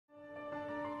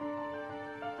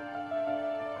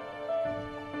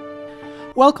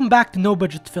Welcome back to No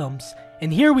Budget Films,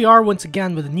 and here we are once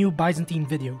again with a new Byzantine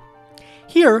video.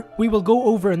 Here, we will go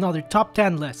over another top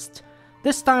 10 list,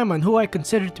 this time on who I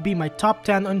consider to be my top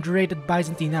 10 underrated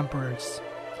Byzantine emperors.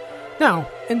 Now,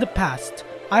 in the past,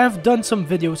 I have done some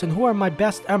videos on who are my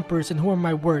best emperors and who are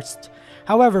my worst.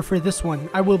 However, for this one,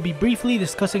 I will be briefly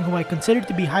discussing who I consider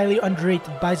to be highly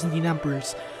underrated Byzantine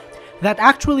emperors that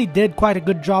actually did quite a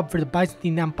good job for the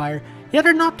Byzantine Empire, yet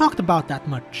are not talked about that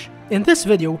much. In this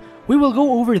video, we will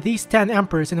go over these 10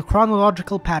 emperors in a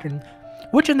chronological pattern,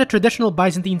 which in the traditional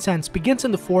Byzantine sense begins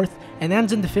in the 4th and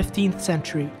ends in the 15th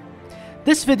century.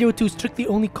 This video too strictly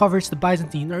only covers the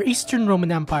Byzantine or Eastern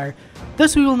Roman Empire,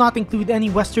 thus we will not include any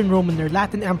Western Roman or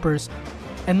Latin emperors,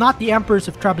 and not the emperors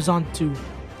of Trebizond too.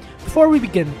 Before we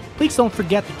begin, please don't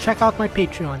forget to check out my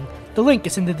Patreon, the link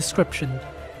is in the description.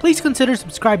 Please consider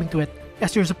subscribing to it,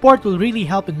 as your support will really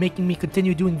help in making me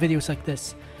continue doing videos like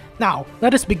this. Now,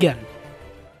 let us begin.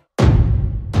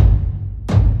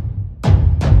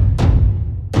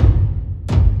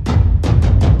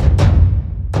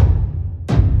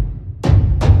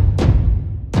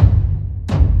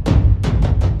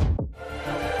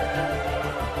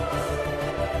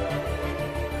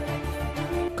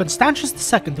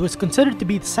 Constantius II, who is considered to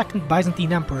be the second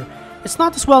Byzantine emperor, is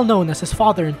not as well known as his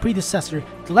father and predecessor,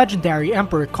 the legendary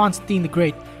Emperor Constantine the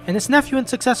Great, and his nephew and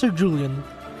successor Julian.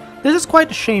 This is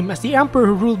quite a shame, as the emperor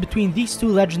who ruled between these two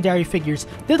legendary figures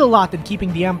did a lot in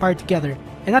keeping the empire together,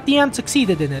 and at the end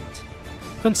succeeded in it.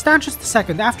 Constantius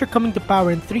II, after coming to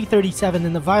power in 337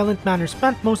 in a violent manner,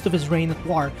 spent most of his reign at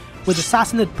war with the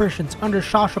Sassanid Persians under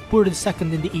Shah Shapur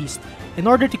II in the east, in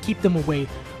order to keep them away,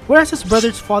 whereas his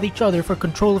brothers fought each other for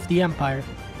control of the empire.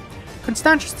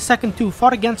 Constantius II too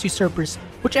fought against usurpers,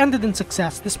 which ended in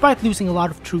success despite losing a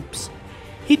lot of troops.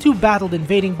 He too battled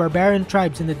invading barbarian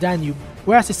tribes in the Danube,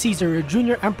 whereas his Caesar or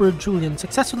Junior Emperor Julian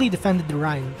successfully defended the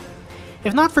Rhine.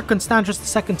 If not for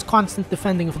Constantius II's constant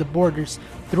defending of the borders,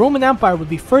 the Roman Empire would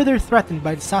be further threatened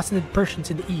by the Sassanid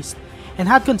Persians in the east, and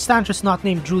had Constantius not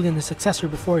named Julian his successor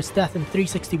before his death in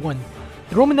 361,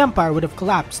 the Roman Empire would have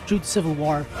collapsed due to civil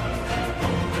war.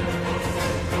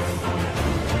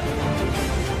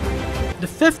 The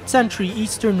 5th century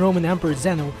Eastern Roman Emperor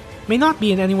Zeno may not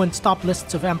be in anyone's top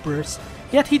lists of emperors,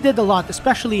 yet he did a lot,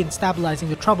 especially in stabilizing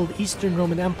the troubled Eastern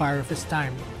Roman Empire of his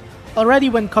time. Already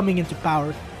when coming into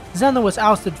power, Zeno was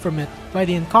ousted from it by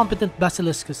the incompetent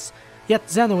Basiliscus, yet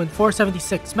Zeno in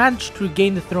 476 managed to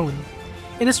regain the throne.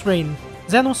 In his reign,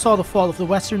 Zeno saw the fall of the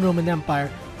Western Roman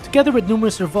Empire, together with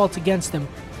numerous revolts against him,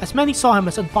 as many saw him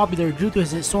as unpopular due to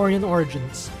his Isaurian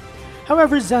origins.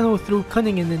 However, Zeno, through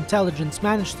cunning and intelligence,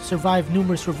 managed to survive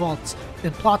numerous revolts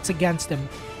and plots against him,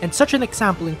 and such an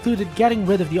example included getting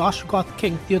rid of the Ostrogoth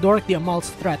king Theodoric the Amal's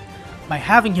threat by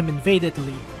having him invade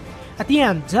Italy. At the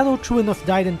end, Zeno true enough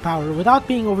died in power without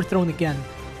being overthrown again.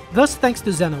 Thus, thanks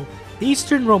to Zeno, the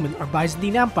Eastern Roman or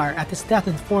Byzantine Empire at his death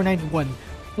in 491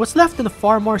 was left in a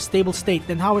far more stable state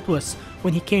than how it was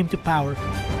when he came to power.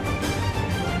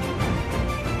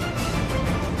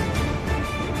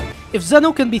 If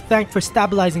Zeno can be thanked for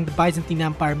stabilizing the Byzantine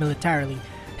Empire militarily,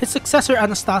 his successor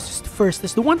Anastasius I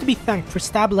is the one to be thanked for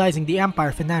stabilizing the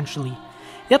empire financially.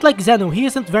 Yet like Zeno, he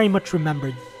isn't very much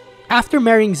remembered. After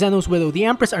marrying Zeno's widow, the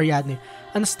Empress Ariadne,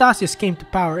 Anastasius came to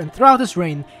power, and throughout his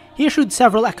reign, he issued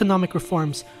several economic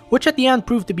reforms, which at the end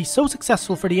proved to be so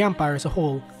successful for the empire as a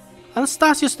whole.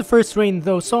 Anastasius I's reign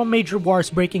though saw major wars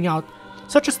breaking out,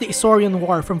 such as the Isaurian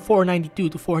War from 492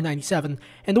 to 497,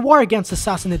 and the war against the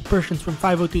Sassanid Persians from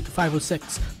 502 to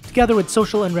 506, together with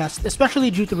social unrest,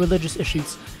 especially due to religious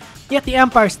issues. Yet the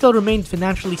empire still remained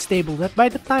financially stable, that by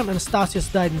the time Anastasius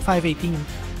died in 518,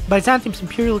 Byzantium's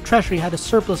imperial treasury had a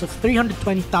surplus of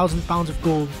 320,000 pounds of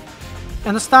gold.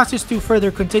 Anastasius too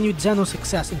further continued Zeno's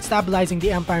success in stabilizing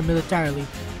the empire militarily,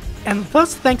 and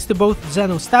thus thanks to both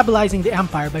Zeno stabilizing the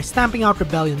empire by stamping out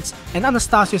rebellions and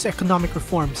Anastasius' economic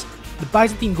reforms, the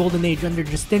Byzantine Golden Age under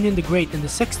Justinian the Great in the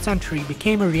 6th century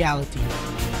became a reality.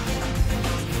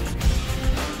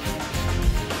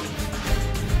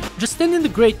 Justinian the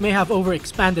Great may have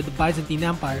overexpanded the Byzantine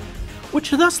Empire,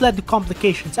 which thus led to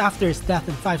complications after his death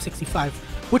in 565,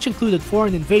 which included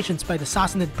foreign invasions by the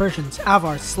Sassanid Persians,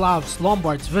 Avars, Slavs,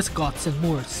 Lombards, Visigoths, and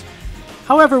Moors.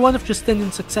 However, one of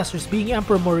Justinian's successors, being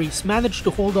Emperor Maurice, managed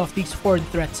to hold off these foreign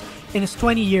threats in his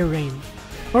 20-year reign.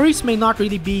 Maurice may not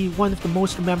really be one of the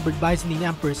most remembered Byzantine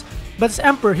emperors, but as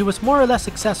emperor he was more or less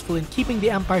successful in keeping the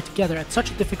empire together at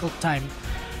such a difficult time.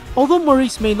 Although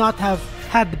Maurice may not have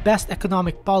had the best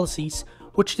economic policies,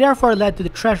 which therefore led to the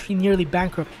treasury nearly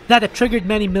bankrupt that had triggered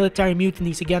many military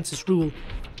mutinies against his rule,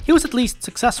 he was at least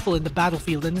successful in the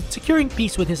battlefield and in securing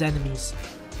peace with his enemies.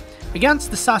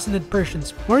 Against the Sassanid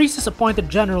Persians, Maurice's appointed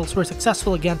generals were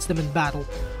successful against them in battle,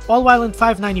 all while in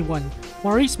 591,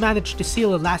 Maurice managed to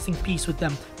seal a lasting peace with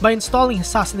them by installing his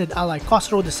Sassanid ally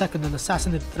Khosrow II on the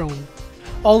Sassanid throne.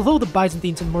 Although the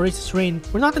Byzantines in Maurice's reign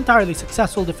were not entirely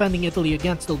successful defending Italy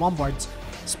against the Lombards,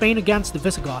 Spain against the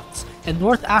Visigoths, and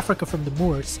North Africa from the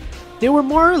Moors, they were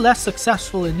more or less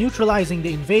successful in neutralizing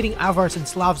the invading Avars and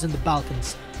Slavs in the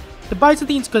Balkans. The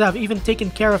Byzantines could have even taken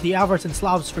care of the Avars and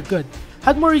Slavs for good,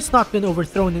 had Maurice not been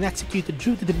overthrown and executed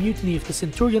due to the mutiny of the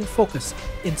Centurion Phocas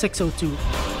in 602.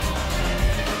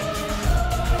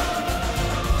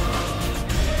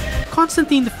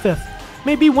 Constantine V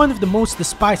may be one of the most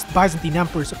despised Byzantine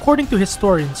emperors according to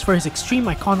historians for his extreme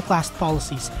iconoclast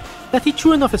policies that he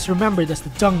true enough is remembered as the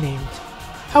dung-named.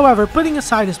 However, putting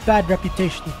aside his bad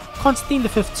reputation, Constantine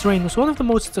V's reign was one of the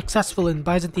most successful in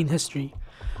Byzantine history.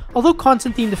 Although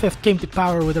Constantine V came to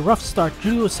power with a rough start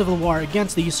due to a civil war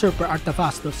against the usurper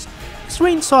Artavasdos, his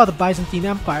reign saw the Byzantine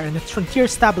Empire and its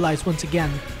frontiers stabilize once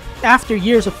again, after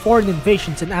years of foreign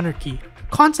invasions and anarchy.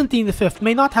 Constantine V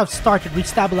may not have started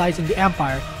restabilizing the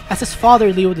empire, as his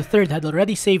father Leo III had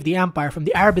already saved the empire from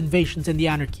the Arab invasions and the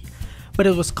anarchy, but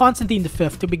it was Constantine V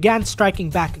who began striking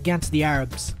back against the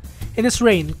Arabs. In his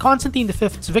reign, Constantine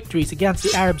V's victories against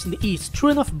the Arabs in the east true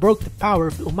enough broke the power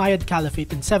of the Umayyad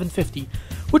Caliphate in 750,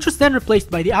 which was then replaced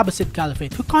by the Abbasid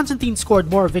Caliphate, who Constantine scored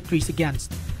more victories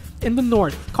against. In the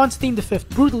north, Constantine V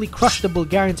brutally crushed the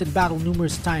Bulgarians in battle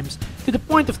numerous times, to the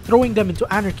point of throwing them into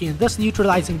anarchy and thus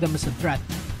neutralizing them as a threat.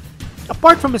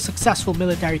 Apart from his successful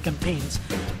military campaigns,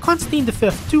 Constantine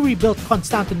V too rebuilt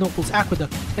Constantinople's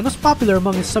aqueduct and was popular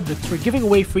among his subjects for giving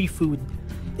away free food.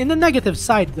 In the negative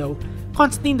side though,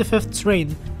 Constantine V's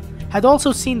reign had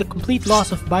also seen the complete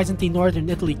loss of Byzantine northern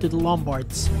Italy to the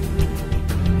Lombards.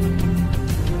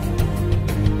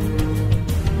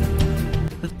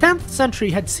 The 10th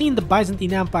century had seen the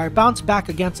Byzantine Empire bounce back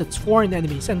against its foreign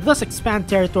enemies and thus expand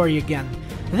territory again,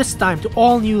 this time to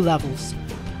all new levels.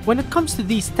 When it comes to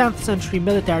these 10th century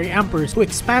military emperors who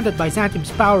expanded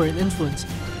Byzantium's power and influence,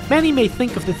 many may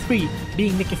think of the three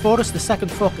being Nikephoros II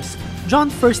Phocas, John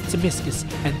I Zimisces,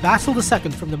 and Basil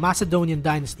II from the Macedonian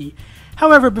dynasty.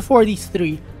 However, before these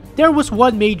three, there was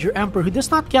one major emperor who does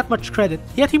not get much credit,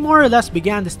 yet he more or less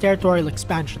began this territorial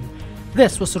expansion.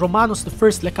 This was Romanos I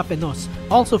Lekapenos,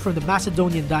 also from the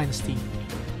Macedonian dynasty.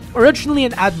 Originally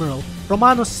an admiral,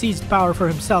 Romanos seized power for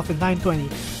himself in 920,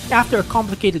 after a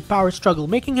complicated power struggle,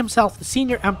 making himself the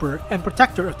senior emperor and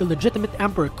protector of the legitimate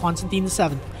emperor Constantine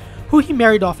VII, who he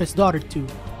married off his daughter to.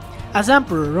 As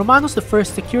emperor, Romanos I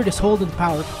secured his hold on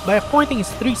power by appointing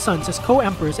his three sons as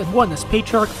co-emperors and one as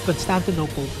Patriarch of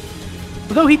Constantinople.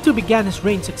 Though he too began his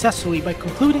reign successfully by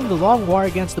concluding the long war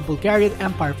against the Bulgarian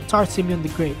Empire of Tsar Simeon the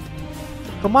Great.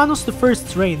 Romanos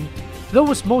I's reign, though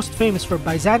was most famous for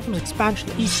Byzantium's expansion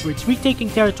eastwards, retaking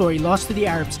territory lost to the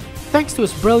Arabs thanks to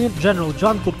his brilliant general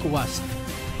John Kurkuwas,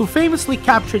 who famously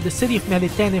captured the city of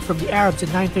Melitene from the Arabs in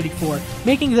 934,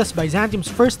 making this Byzantium's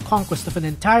first conquest of an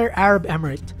entire Arab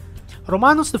emirate.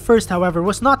 Romanos I, however,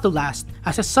 was not the last,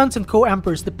 as his sons and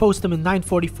co-emperors deposed him in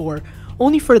 944,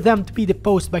 only for them to be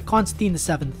deposed by Constantine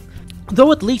VII,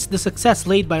 though at least the success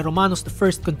laid by Romanos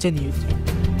I continued.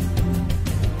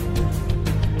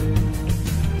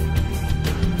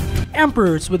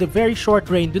 Emperors with a very short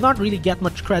reign do not really get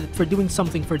much credit for doing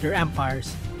something for their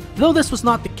empires. Though this was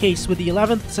not the case with the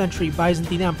 11th century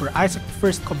Byzantine Emperor Isaac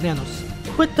I Komnenos,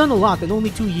 who had done a lot in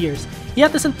only 2 years,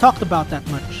 yet isn't talked about that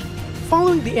much.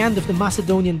 Following the end of the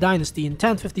Macedonian dynasty in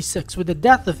 1056 with the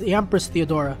death of the Empress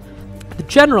Theodora, the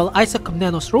general Isaac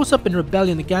Komnenos rose up in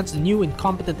rebellion against the new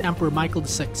incompetent Emperor Michael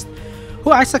VI,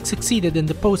 who Isaac succeeded in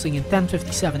deposing in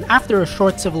 1057 after a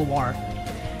short civil war.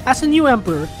 As a new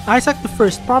emperor, Isaac I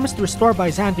promised to restore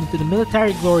Byzantium to the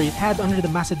military glory it had under the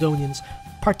Macedonians,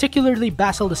 particularly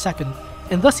Basil II,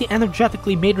 and thus he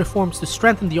energetically made reforms to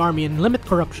strengthen the army and limit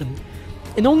corruption.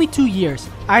 In only 2 years,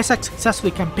 Isaac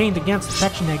successfully campaigned against the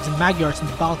Pechenegs and Magyars in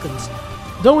the Balkans.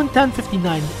 Though in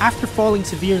 1059, after falling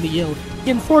severely ill, he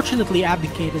unfortunately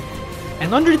abdicated,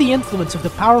 and under the influence of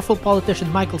the powerful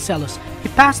politician Michael Psellos, he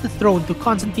passed the throne to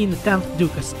Constantine X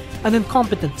Ducas, an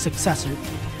incompetent successor.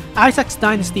 Isaac's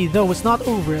dynasty, though, was not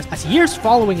over, as years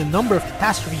following a number of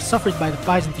catastrophes suffered by the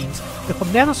Byzantines, the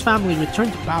Komnenos family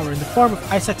returned to power in the form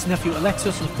of Isaac's nephew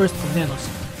Alexios I Komnenos,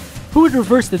 who would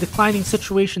reverse the declining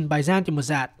situation Byzantium was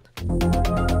at.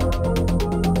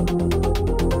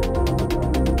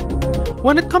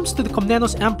 When it comes to the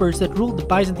Komnenos emperors that ruled the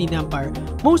Byzantine Empire,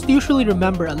 most usually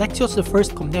remember Alexios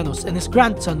I Komnenos and his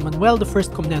grandson Manuel I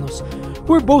Komnenos,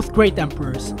 who were both great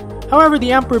emperors. However,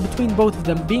 the emperor between both of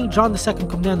them being John II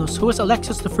Comnenus, who was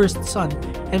Alexius I's son,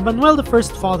 and Manuel I's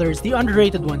father, is the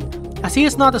underrated one, as he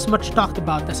is not as much talked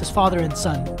about as his father and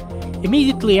son.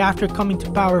 Immediately after coming to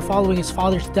power following his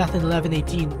father's death in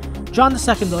 1118, John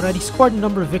II already scored a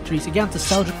number of victories against the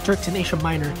Seljuk Turks in Asia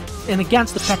Minor and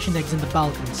against the Pechenegs in the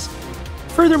Balkans.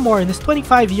 Furthermore, in his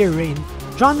 25-year reign,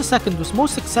 John II was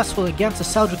most successful against the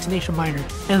Seljuks in Asia Minor,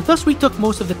 and thus retook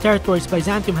most of the territories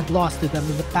Byzantium had lost to them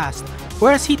in the past,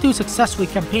 whereas he too successfully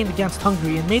campaigned against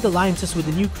Hungary and made alliances with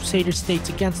the new Crusader states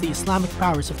against the Islamic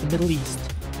powers of the Middle East.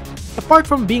 Apart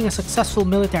from being a successful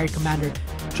military commander,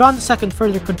 John II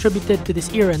further contributed to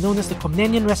this era known as the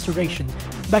Komnenian Restoration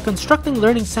by constructing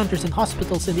learning centers and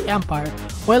hospitals in the empire,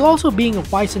 while also being a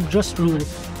wise and just ruler,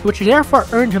 which therefore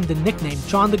earned him the nickname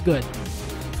John the Good.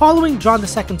 Following John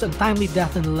II's untimely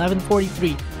death in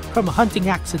 1143 from a hunting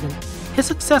accident, his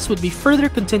success would be further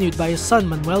continued by his son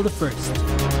Manuel I.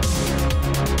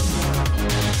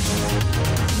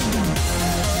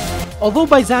 Although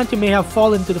Byzantium may have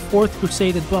fallen to the Fourth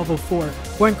Crusade in 1204,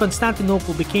 wherein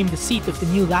Constantinople became the seat of the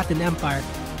new Latin Empire,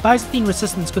 Byzantine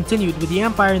resistance continued with the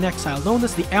empire in exile known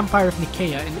as the Empire of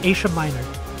Nicaea in Asia Minor.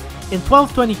 In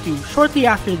 1222, shortly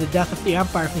after the death of the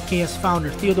Empire of Nicaea's founder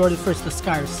Theodore I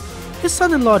Lascaris, his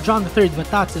son-in-law John III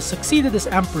Vatatzes succeeded as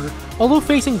emperor, although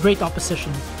facing great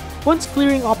opposition. Once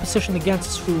clearing opposition against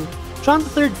his rule, John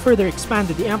III further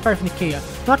expanded the Empire of Nicaea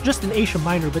not just in Asia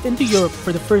Minor but into Europe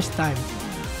for the first time.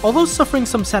 Although suffering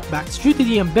some setbacks due to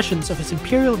the ambitions of his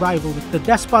imperial rival, the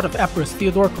despot of Epirus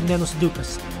Theodore Comnenus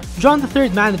Ducas, John III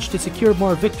managed to secure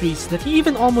more victories that he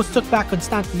even almost took back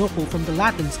Constantinople from the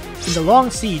Latins in the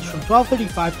long siege from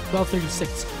 1235 to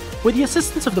 1236 with the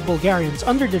assistance of the Bulgarians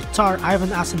under their Tsar Ivan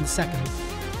Asen II.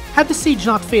 Had the siege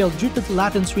not failed due to the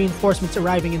Latins' reinforcements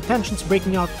arriving and tensions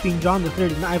breaking out between John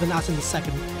III and Ivan Asen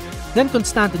II, then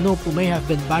Constantinople may have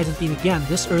been Byzantine again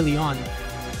this early on.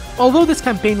 Although this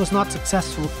campaign was not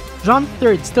successful, John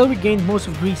III still regained most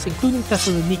of Greece including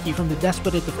Thessaloniki from the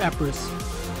Despotate of Epirus.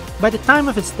 By the time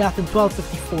of his death in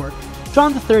 1254,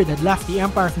 John III had left the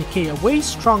Empire of Nicaea way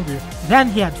stronger than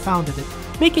he had founded it,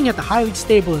 making it a highly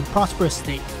stable and prosperous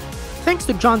state. Thanks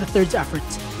to John III's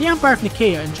efforts, the Empire of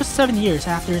Nicaea in just 7 years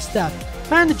after his death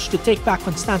managed to take back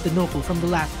Constantinople from the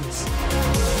Latins.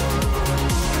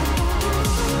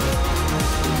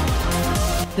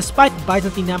 Despite the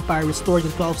Byzantine Empire restored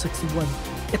in 1261,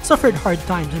 it suffered hard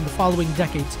times in the following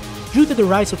decades due to the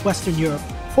rise of Western Europe,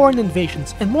 foreign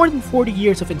invasions, and more than 40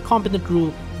 years of incompetent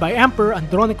rule by Emperor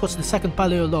Andronicus II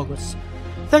Palaiologos.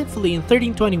 Thankfully, in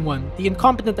 1321, the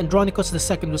incompetent Andronicus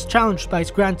II was challenged by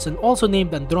his grandson, also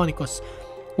named Andronicus,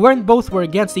 wherein both were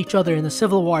against each other in a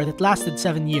civil war that lasted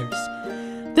 7 years.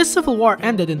 This civil war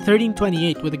ended in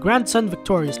 1328 with the grandson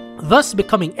victorious, thus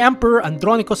becoming Emperor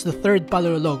Andronicus III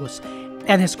Palaiologos,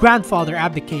 and his grandfather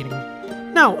abdicating.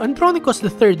 Now, Andronicus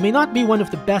III may not be one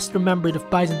of the best remembered of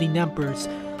Byzantine emperors,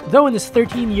 though in his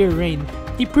 13-year reign,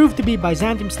 he proved to be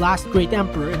Byzantium's last great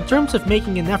emperor in terms of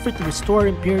making an effort to restore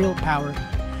imperial power.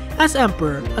 As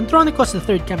emperor, Andronicus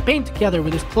III campaigned together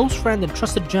with his close friend and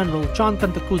trusted general John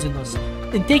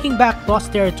Cantacuzene in taking back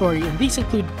lost territory, and these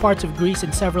include parts of Greece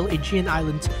and several Aegean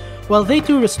islands, while they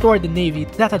too restored the navy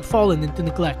that had fallen into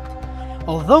neglect.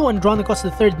 Although Andronicus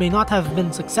III may not have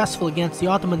been successful against the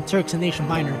Ottoman Turks in Asia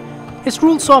Minor, his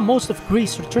rule saw most of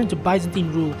Greece return to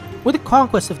Byzantine rule with the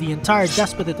conquest of the entire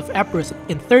Despotate of Epirus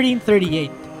in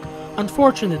 1338.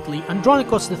 Unfortunately,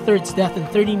 Andronicus III's death in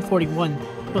 1341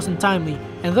 was untimely,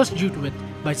 and thus due to it,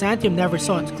 Byzantium never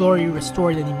saw its glory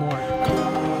restored anymore.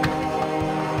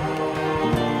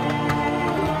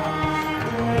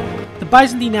 The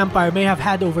Byzantine Empire may have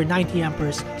had over 90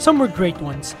 emperors. Some were great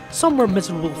ones, some were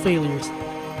miserable failures,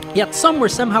 yet some were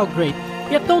somehow great,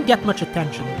 yet don't get much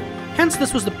attention. Hence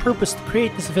this was the purpose to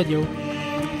create this video,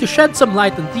 to shed some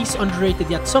light on these underrated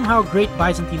yet somehow great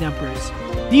Byzantine emperors.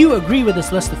 Do you agree with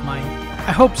this list of mine?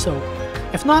 I hope so.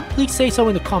 If not, please say so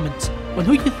in the comments on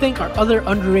who you think are other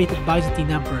underrated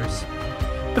Byzantine emperors.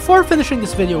 Before finishing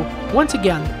this video, once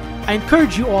again, I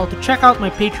encourage you all to check out my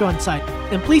Patreon site,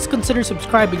 and please consider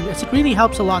subscribing as it really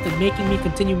helps a lot in making me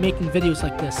continue making videos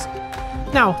like this.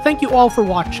 Now, thank you all for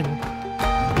watching.